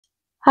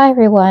Hi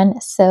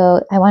everyone, so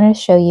I wanted to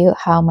show you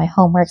how my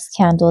Homeworx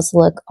candles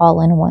look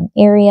all in one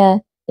area.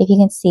 If you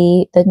can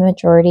see, the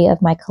majority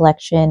of my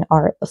collection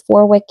are the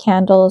 4-wick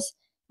candles.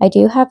 I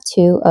do have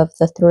 2 of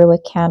the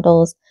 3-wick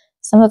candles.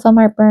 Some of them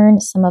are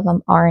burned, some of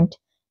them aren't.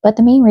 But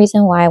the main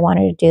reason why I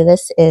wanted to do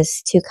this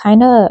is to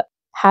kind of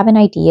have an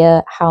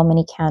idea how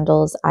many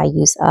candles I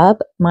use up.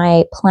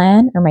 My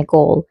plan or my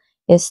goal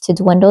is to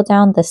dwindle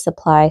down the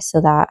supply so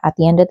that at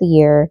the end of the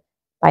year,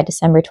 by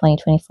December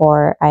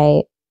 2024,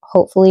 I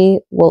hopefully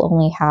we'll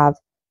only have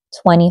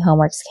 20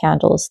 Homeworx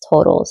candles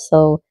total.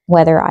 So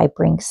whether I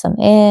bring some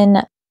in,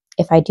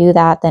 if I do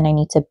that, then I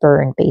need to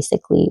burn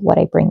basically what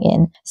I bring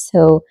in.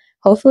 So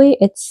hopefully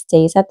it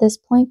stays at this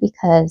point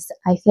because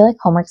I feel like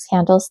Homeworx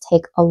candles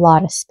take a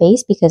lot of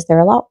space because they're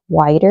a lot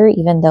wider,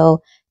 even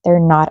though they're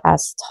not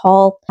as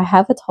tall. I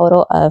have a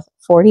total of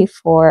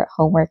 44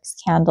 Homeworx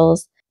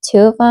candles. 2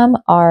 of them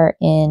are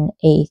in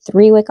a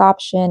 3-wick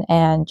option,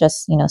 and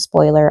just,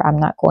 spoiler, I'm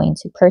not going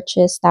to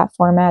purchase that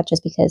format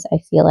just because I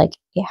feel like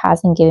it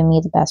hasn't given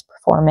me the best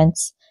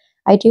performance.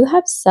 I do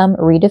have some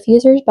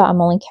rediffusers, but I'm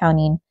only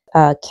counting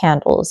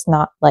candles,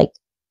 not the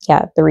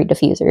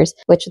rediffusers,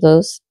 which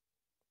those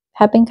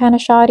have been kind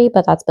of shoddy,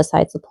 but that's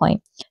besides the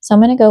point. So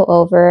I'm going to go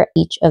over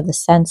each of the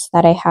scents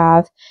that I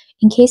have.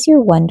 In case you're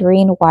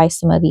wondering why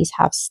some of these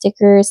have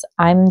stickers,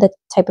 I'm the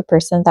type of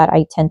person that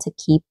I tend to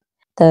keep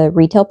the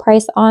retail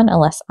price on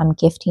unless I'm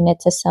gifting it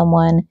to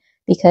someone,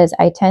 because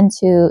I tend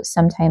to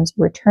sometimes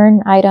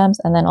return items,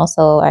 and then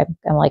also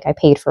I'm like, I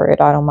paid for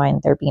it, I don't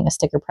mind there being a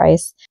sticker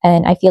price.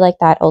 And I feel like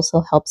that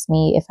also helps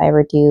me if I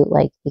ever do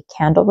like a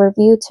candle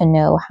review to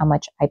know how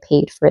much I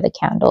paid for the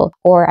candle,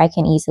 or I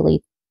can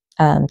easily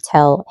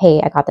tell, hey,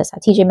 I got this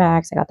at TJ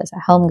Maxx, I got this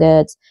at Home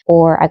Goods,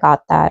 or I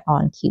got that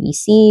on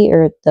QVC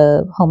or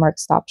the Homeworx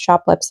Stop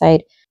Shop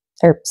website,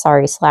 or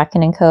sorry,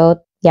 Slatkin and Co.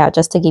 Yeah,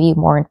 just to give you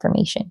more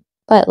information.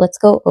 But let's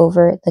go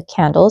over the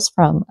candles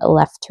from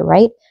left to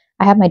right.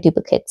 I have my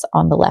duplicates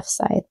on the left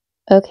side.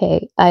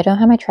 Okay, I don't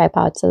have my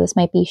tripod, so this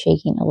might be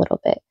shaking a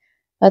little bit.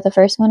 But the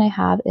first one I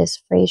have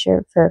is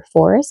Fraser Fir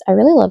Forest. I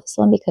really love this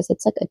one because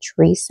it's like a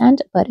tree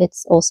scent, but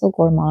it's also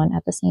gourmand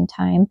at the same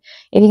time.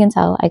 If you can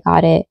tell, I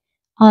got it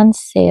on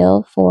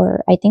sale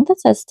for, I think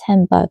that says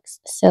 10 bucks.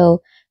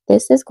 So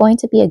this is going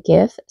to be a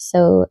gift.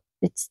 So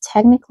it's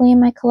technically in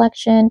my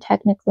collection,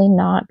 technically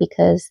not,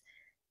 because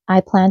I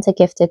plan to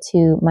gift it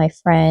to my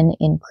friend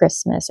in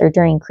Christmas or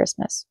during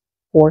Christmas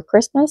or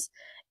Christmas.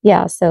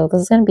 Yeah, so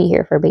this is going to be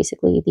here for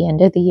basically the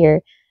end of the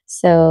year.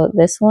 So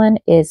this one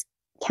is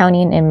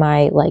counting in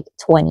my like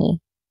 20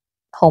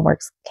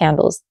 Homeworx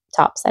candles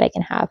tops that I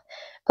can have.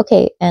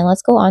 Okay, and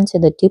let's go on to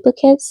the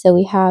duplicates. So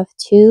we have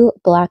 2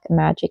 Black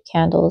Magic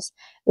candles.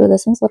 Ooh,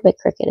 this one's a little bit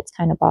crooked. It's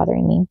kind of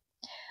bothering me.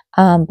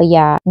 But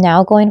yeah,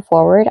 now going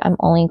forward, I'm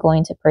only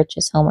going to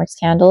purchase Homeworx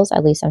candles.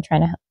 At least I'm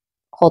trying to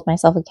hold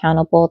myself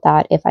accountable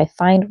that if I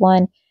find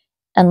one,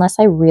 unless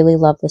I really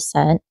love the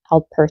scent,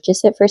 I'll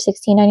purchase it for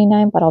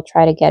 $16.99, but I'll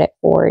try to get it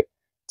for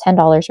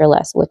 $10 or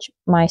less, which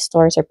my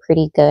stores are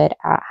pretty good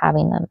at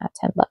having them at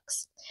 10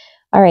 bucks.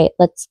 All right,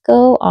 let's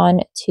go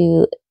on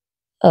to,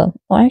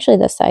 actually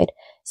this side.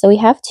 So we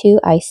have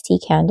 2 iced tea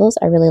candles.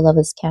 I really love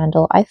this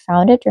candle. I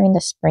found it during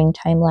the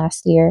springtime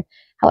last year.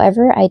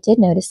 However, I did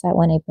notice that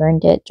when I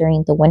burned it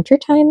during the winter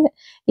time,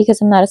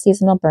 because I'm not a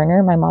seasonal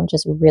burner, my mom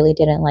just really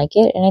didn't like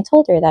it. And I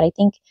told her that I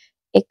think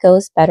it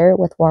goes better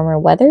with warmer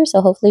weather. So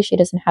hopefully she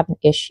doesn't have an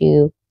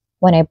issue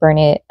when I burn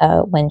it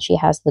when she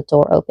has the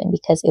door open,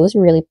 because it was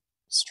really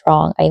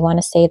strong. I want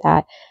to say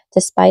that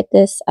despite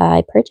this,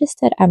 I purchased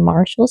it at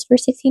Marshall's for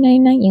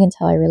 $16.99. You can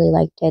tell I really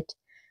liked it.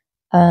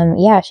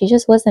 Yeah, she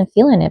just wasn't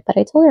feeling it. But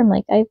I told her, I'm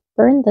like, I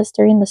burned this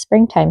during the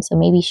springtime, so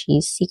maybe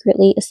she's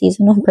secretly a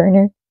seasonal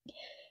burner.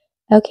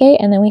 Okay,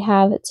 and then we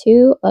have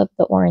 2 of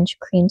the orange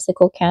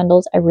creamsicle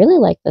candles. I really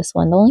like this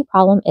one. The only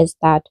problem is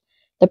that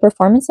the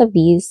performance of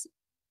these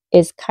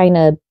is kind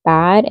of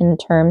bad in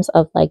terms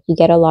of like you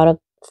get a lot of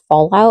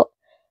fallout.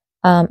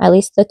 At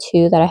least the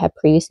 2 that I have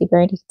previously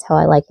burned, you can tell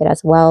I like it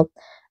as well.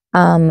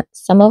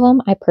 Some of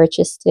them I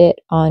purchased it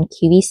on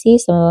QVC.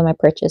 Some of them I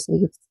purchased, you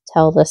can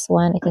tell this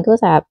one, I think it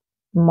was at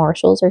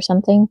Marshall's or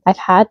something. I've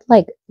had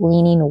like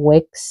leaning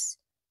wicks,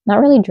 not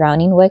really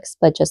drowning wicks,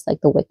 but just like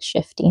the wick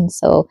shifting.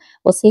 So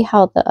we'll see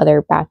how the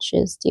other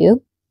batches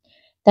do.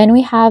 Then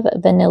we have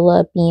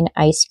vanilla bean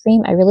ice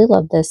cream. I really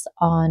love this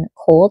on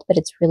cold, but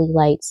it's really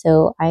light.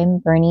 So I'm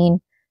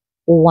burning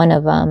 1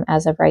 of them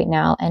as of right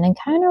now. And I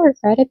kind of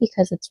regret it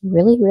because it's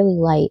really, really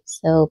light.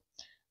 So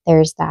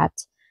there's that.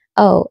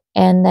 Oh,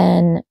 and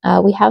then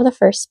we have the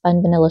first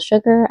spun vanilla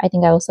sugar. I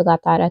think I also got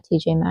that at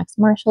TJ Maxx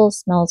Marshall.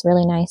 Smells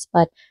really nice,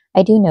 but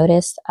I do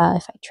notice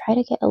if I try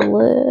to get a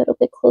little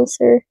bit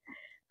closer,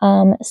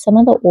 some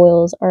of the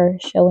oils are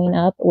showing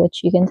up,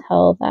 which you can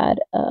tell that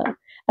I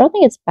don't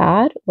think it's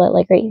bad, but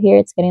like right here,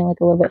 it's getting like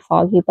a little bit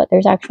foggy, but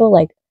there's actual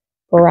like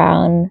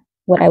brown,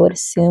 what I would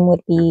assume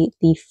would be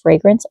the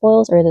fragrance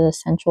oils or the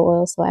essential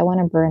oils. So I want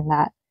to burn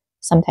that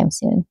sometime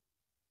soon.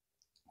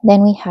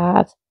 Then we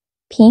have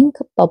pink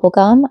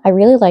bubblegum. I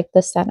really like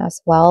this scent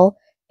as well.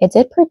 It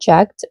did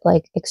project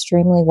like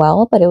extremely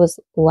well, but it was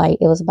light.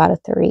 It was about a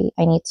 3.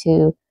 I need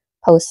to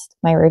post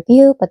my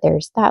review, but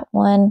there's that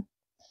one.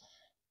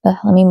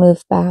 Let me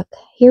move back.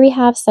 Here we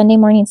have Sunday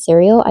morning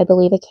cereal. I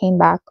believe it came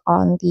back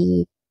on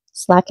the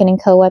Slatkin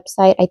 & Co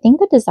website. I think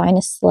the design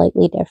is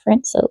slightly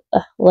different, so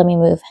let me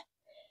move.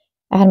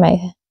 I had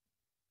my...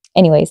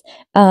 Anyways,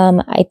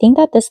 I think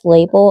that this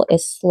label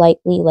is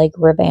slightly like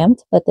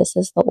revamped, but this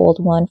is the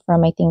old one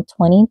from, I think,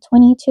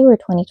 2022 or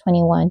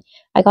 2021.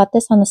 I got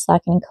this on the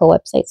Slatkin & Co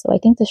website, so I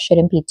think this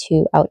shouldn't be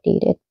too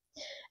outdated.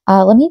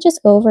 Let me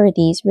just go over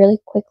these really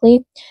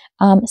quickly.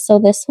 So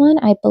this one,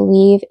 I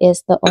believe,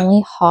 is the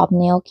only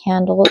hobnail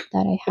candle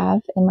that I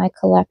have in my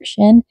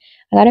collection.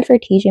 I got it for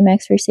TJ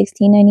Maxx for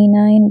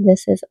 $16.99.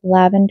 This is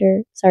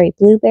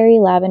blueberry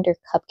lavender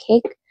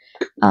cupcake.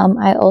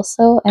 I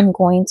also am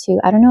going to,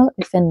 I don't know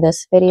if in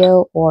this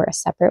video or a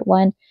separate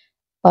one,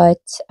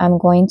 but I'm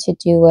going to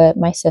do it.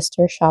 My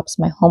sister shops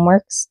my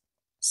Homeworx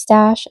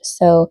stash,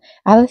 so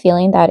I have a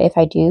feeling that if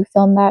I do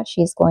film that,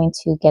 she's going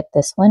to get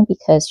this one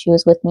because she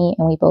was with me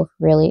and we both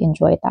really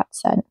enjoyed that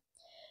scent.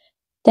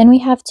 Then we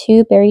have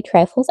 2 berry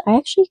trifles. I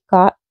actually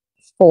got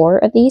 4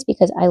 of these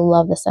because I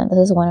love the scent. This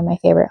is one of my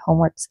favorite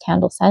Homeworx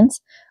candle scents,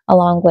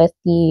 along with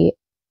the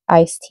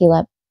iced tea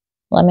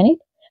lemonade.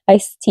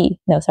 Iced tea,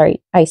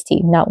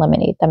 not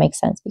lemonade. That makes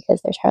sense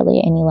because there's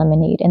hardly any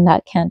lemonade in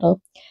that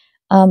candle.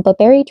 But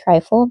berry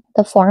trifle,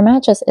 the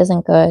format just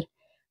isn't good.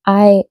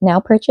 I now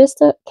purchased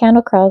a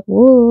candle crowd.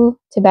 Woo!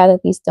 Too bad that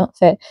these don't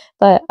fit.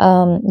 But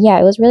yeah,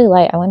 it was really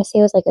light. I want to say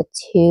it was like a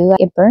 2.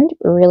 It burned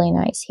really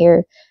nice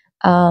here.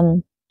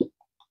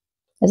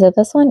 Is it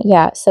this one?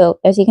 Yeah. So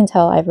as you can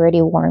tell, I've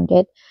already warmed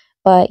it.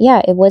 But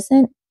yeah, it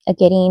wasn't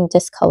getting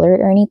discolored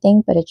or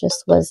anything, but it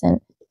just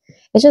wasn't.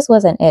 It just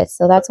wasn't it.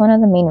 So that's one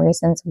of the main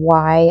reasons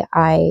why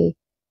I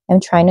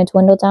am trying to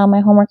dwindle down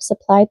my Homeworx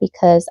supply,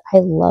 because I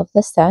love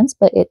the scents,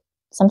 but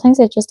sometimes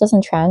it just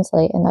doesn't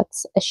translate, and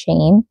that's a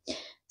shame.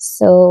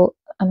 So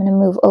I'm going to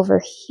move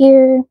over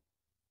here.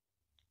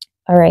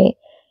 All right.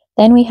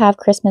 Then we have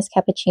Christmas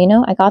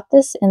cappuccino. I got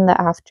this in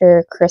the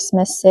after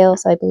Christmas sale,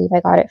 so I believe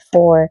I got it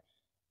for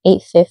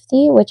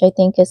 $8.50, which I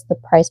think is the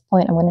price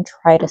point I'm going to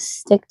try to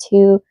stick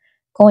to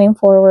going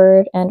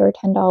forward, and or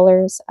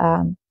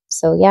 $10.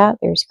 So yeah,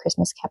 there's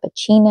Christmas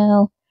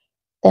cappuccino.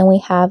 Then we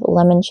have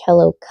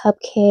limoncello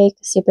cupcake.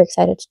 Super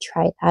excited to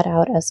try that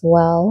out as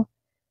well.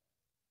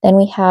 Then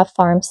we have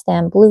farm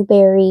stand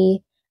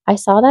blueberry. I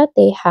saw that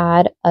they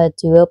had a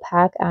duo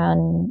pack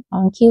on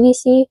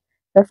QVC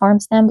for farm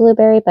stand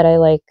blueberry, but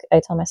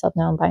I told myself,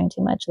 no, I'm buying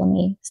too much. Let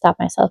me stop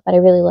myself. But I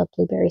really love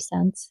blueberry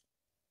scents.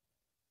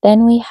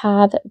 Then we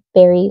have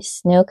berry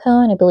snow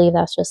cone. I believe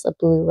that's just a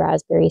blue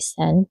raspberry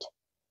scent.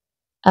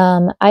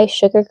 Ice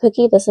sugar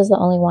cookie. This is the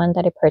only one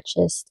that I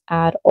purchased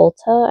at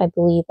Ulta, I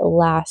believe,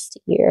 last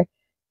year.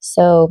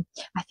 So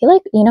I feel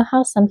like, you know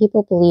how some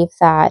people believe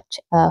that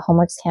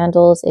Homeworx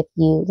candles, if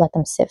you let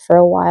them sit for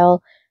a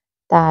while,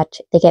 that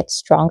they get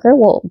stronger?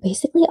 Well,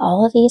 basically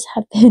all of these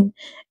have been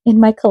in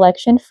my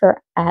collection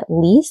for at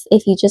least,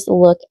 if you just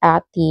look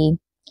at the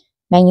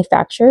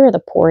manufacturer or the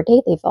pour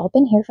date, they've all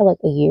been here for like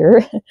a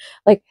year.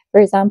 Like,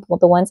 for example,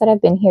 the ones that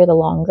have been here the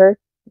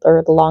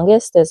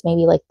longest is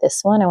maybe like this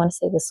one. I want to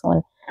say this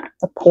one,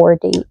 the pour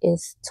date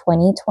is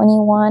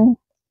 2021,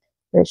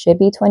 or it should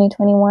be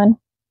 2021.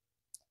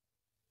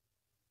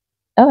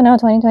 Oh no,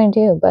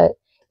 2022. But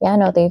yeah,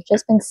 no, they've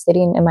just been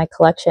sitting in my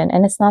collection.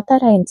 And it's not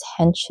that I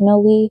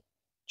intentionally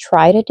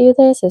try to do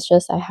this, it's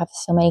just I have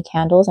so many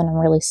candles and I'm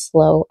really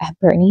slow at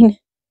burning.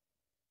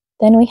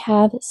 Then we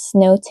have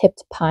snow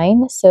tipped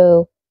pine.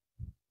 So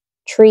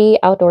tree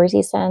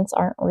outdoorsy scents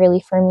aren't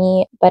really for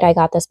me, but I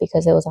got this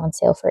because it was on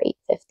sale for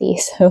 $8.50.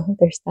 So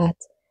there's that.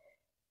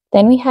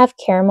 Then we have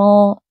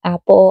caramel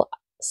apple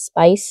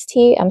spice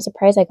tea. I'm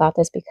surprised I got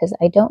this because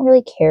I don't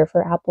really care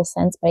for apple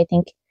scents, but I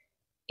think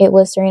it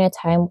was during a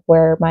time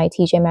where my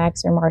TJ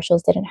Maxx or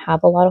Marshalls didn't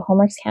have a lot of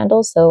Homeworx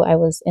candles, so I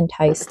was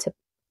enticed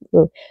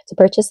to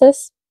purchase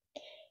this.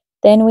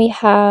 Then we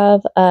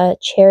have a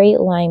cherry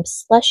lime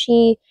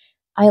slushy.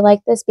 I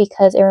like this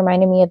because it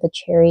reminded me of the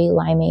cherry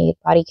limeade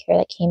body care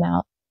that came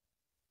out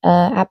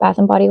at Bath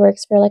 & Body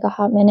Works for like a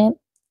hot minute.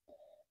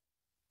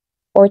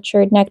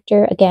 Orchard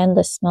nectar. Again,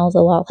 this smells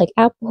a lot like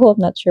apple. I'm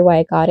not sure why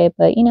I got it,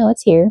 but you know,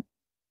 it's here.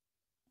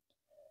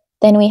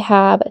 Then we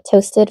have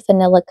toasted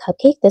vanilla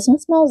cupcake. This one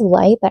smells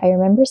light, but I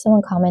remember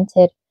someone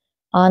commented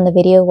on the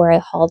video where I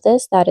hauled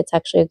this that it's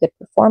actually a good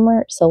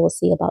performer, so we'll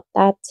see about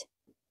that.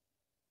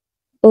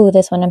 Oh,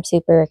 this one I'm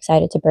super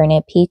excited to burn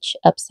it. Peach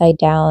upside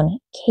down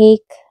cake.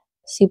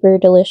 Super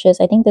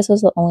delicious. I think this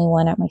was the only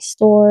one at my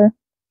store.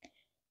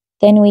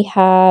 Then we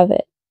have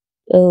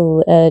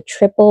a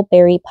triple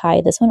berry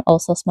pie. This one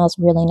also smells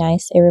really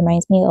nice. It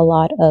reminds me a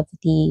lot of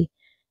the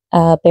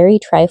berry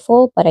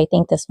trifle, but I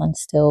think this one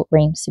still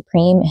reigns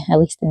supreme, at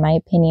least in my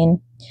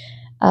opinion.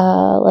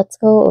 Let's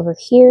go over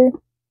here.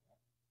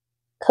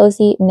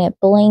 Cozy knit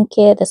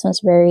blanket. This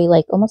one's very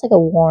almost like a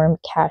warm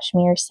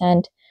cashmere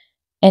scent.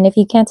 And if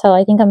you can't tell,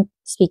 I think I'm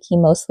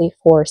speaking mostly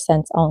for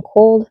scents on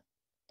cold.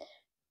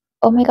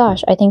 Oh my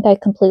gosh, I think I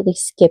completely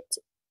skipped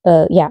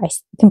Yeah, I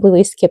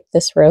completely skipped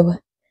this row.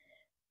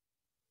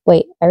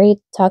 Wait, I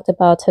already talked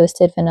about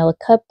toasted vanilla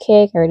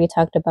cupcake. I already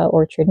talked about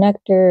orchard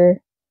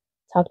nectar.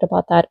 Talked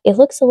about that. It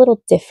looks a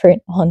little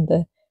different on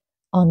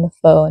the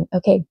phone.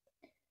 Okay,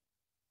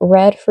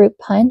 red fruit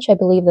punch. I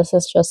believe this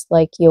is just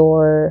like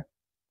your,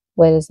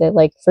 what is it,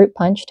 like fruit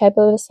punch type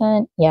of a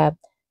scent? Yeah.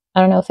 I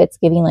don't know if it's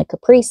giving like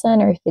Capri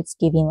Sun or if it's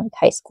giving like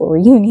high school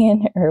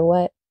reunion or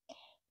what.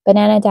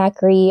 Banana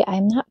daiquiri.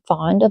 I'm not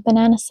fond of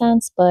banana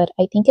scents, but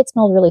I think it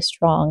smells really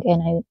strong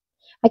and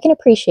I can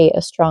appreciate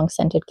a strong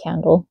scented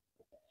candle.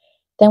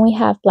 Then we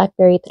have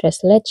blackberry tres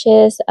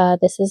leches.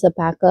 This is a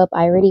backup.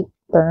 I already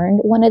burned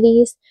one of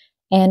these.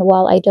 And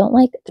while I don't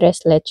like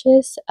tres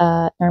leches,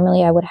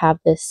 normally I would have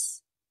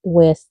this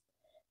with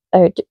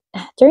or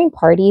during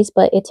parties,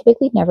 but it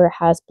typically never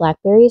has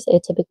blackberries.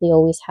 It typically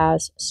always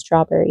has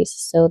strawberries.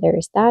 So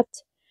there's that.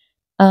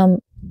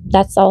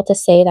 That's all to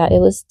say that it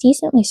was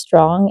decently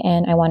strong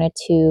and I wanted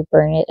to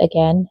burn it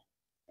again.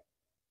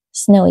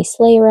 Snowy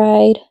sleigh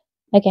ride.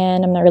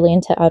 Again, I'm not really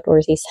into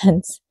outdoorsy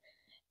scents.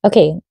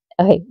 Okay,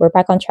 we're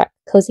back on track.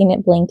 Cozy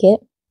knit blanket.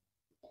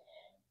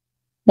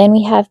 Then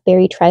we have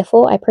berry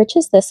trifle. I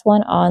purchased this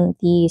one on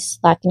the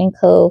Slatkin &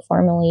 Co.,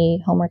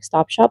 formerly Homeworx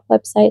Stop Shop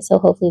website, so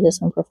hopefully this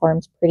one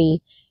performs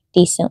pretty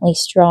decently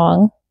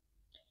strong.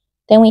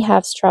 Then we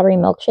have strawberry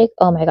milkshake.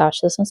 Oh my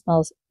gosh, this one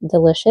smells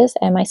delicious.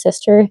 And my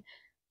sister,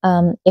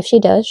 if she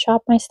does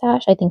shop my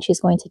stash, I think she's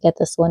going to get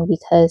this one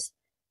because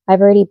I've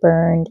already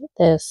burned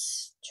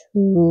this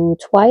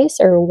twice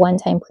or one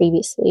time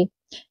previously.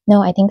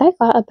 No, I think I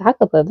got a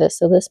backup of this,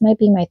 so this might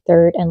be my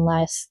third and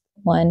last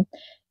one.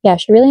 Yeah,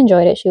 she really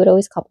enjoyed it. She would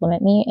always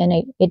compliment me, and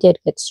it did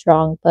get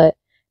strong, but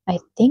I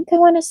think I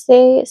want to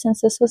say, since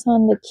this was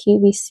on the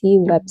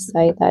QVC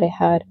website, that it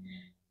had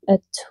a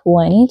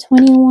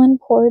 2021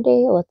 pour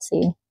day. Let's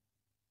see.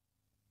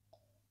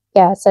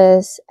 Yeah, it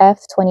says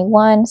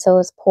F21, so it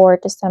was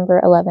poured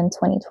December 11,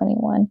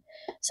 2021.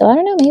 So I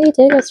don't know, maybe it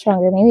did get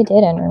stronger, maybe it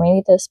didn't, or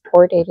maybe this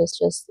pour date is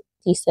just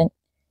decent.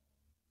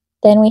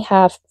 Then we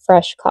have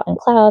fresh cotton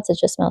clouds. It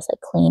just smells like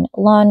clean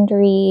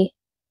laundry.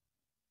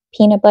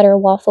 Peanut butter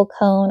waffle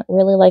cone.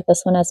 Really like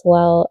this one as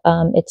well.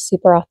 It's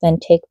super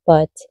authentic,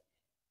 but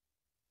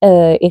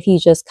if you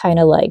just kind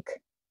of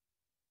like,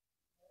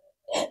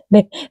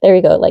 there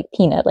we go, like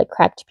peanut, like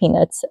cracked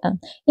peanuts.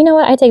 You know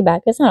what? I take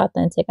back. It's not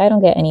authentic. I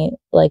don't get any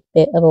like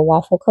bit of a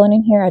waffle cone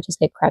in here. I just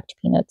get cracked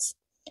peanuts.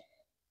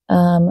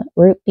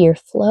 Root beer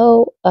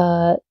flow.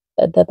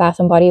 The Bath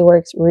and Body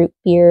Works root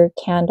beer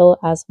candle,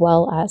 as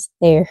well as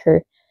their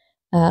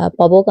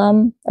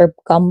bubblegum or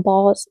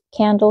gumballs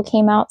candle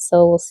came out,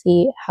 so we'll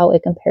see how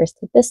it compares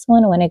to this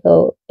one when I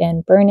go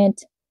and burn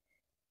it.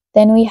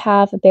 Then we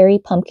have berry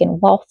pumpkin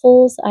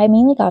waffles. I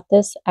mainly got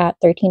this at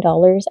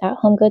 $13 at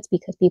HomeGoods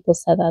because people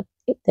said that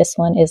this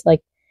one is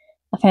like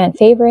a fan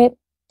favorite.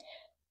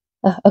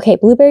 Okay,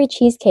 blueberry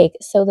cheesecake.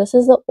 So this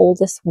is the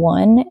oldest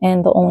one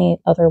and the only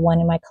other one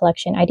in my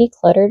collection. I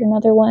decluttered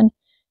another one.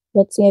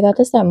 Let's see, I got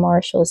this at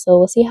Marshall's, so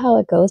we'll see how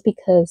it goes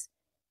because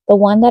the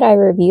one that I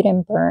reviewed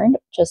and burned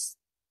just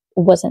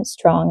wasn't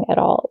strong at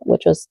all,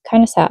 which was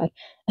kind of sad.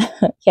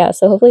 Yeah,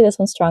 so hopefully this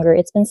one's stronger.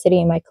 It's been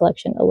sitting in my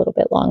collection a little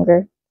bit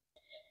longer.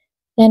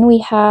 Then we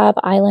have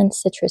Island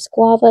Citrus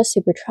Guava,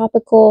 super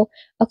tropical.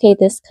 Okay,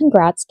 this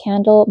congrats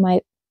candle,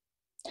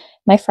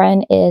 my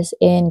friend is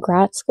in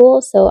grad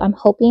school, so I'm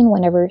hoping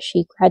whenever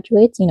she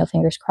graduates, you know,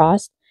 fingers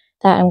crossed,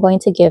 that I'm going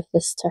to give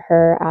this to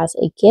her as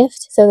a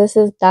gift. So this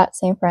is that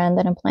same friend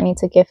that I'm planning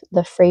to gift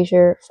the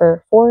Fraser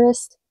Fir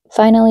Forest.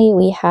 Finally,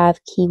 we have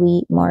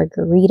Kiwi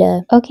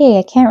Margarita. Okay,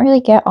 I can't really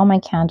get all my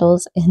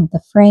candles in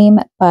the frame,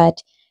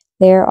 but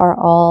there are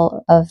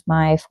all of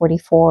my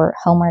 44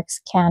 Homeworx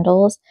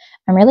candles.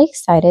 I'm really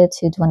excited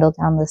to dwindle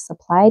down the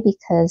supply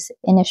because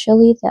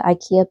initially the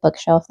IKEA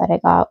bookshelf that I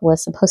got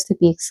was supposed to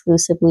be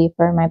exclusively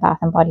for my Bath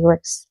and Body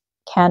Works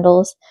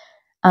candles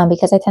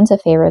because I tend to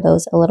favor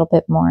those a little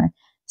bit more.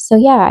 So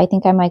yeah, I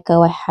think I might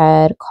go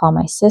ahead, call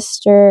my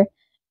sister,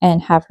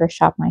 and have her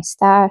shop my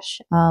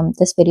stash.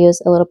 This video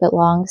is a little bit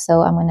long,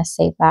 so I'm going to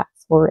save that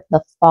for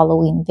the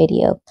following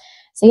video.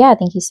 So yeah,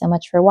 thank you so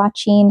much for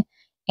watching.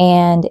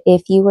 And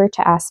if you were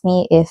to ask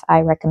me if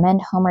I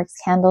recommend Homeworx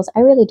candles,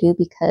 I really do,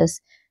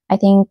 because I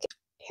think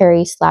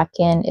Harry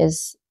Slatkin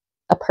is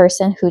a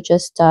person who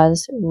just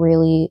does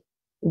really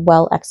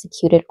well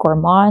executed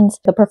gourmands.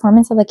 The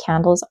performance of the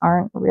candles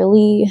aren't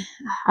really,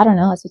 I don't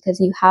know, it's because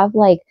you have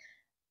like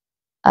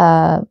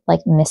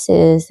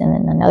misses and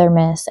then another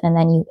miss, and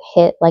then you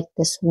hit like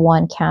this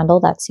one candle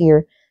that's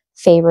your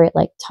favorite,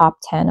 like top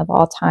 10 of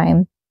all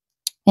time,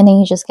 and then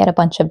you just get a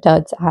bunch of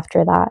duds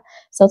after that.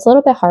 So it's a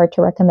little bit hard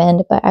to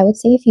recommend, but I would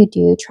say if you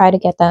do, try to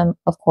get them,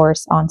 of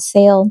course, on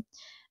sale.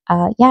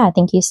 Yeah,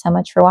 thank you so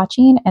much for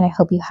watching, and I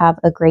hope you have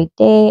a great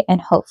day,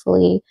 and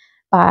hopefully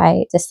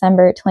by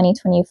December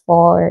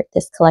 2024,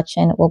 this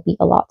collection will be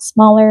a lot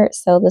smaller.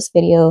 So this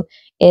video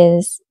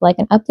is like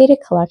an updated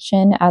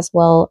collection as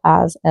well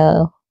as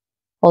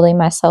holding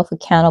myself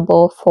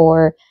accountable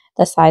for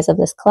the size of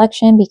this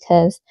collection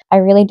because I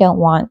really don't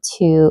want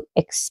to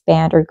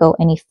expand or go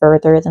any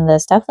further than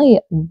this. Definitely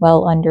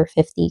well under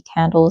 50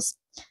 candles.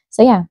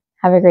 So yeah,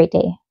 have a great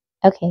day.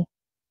 Okay,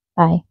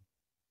 bye.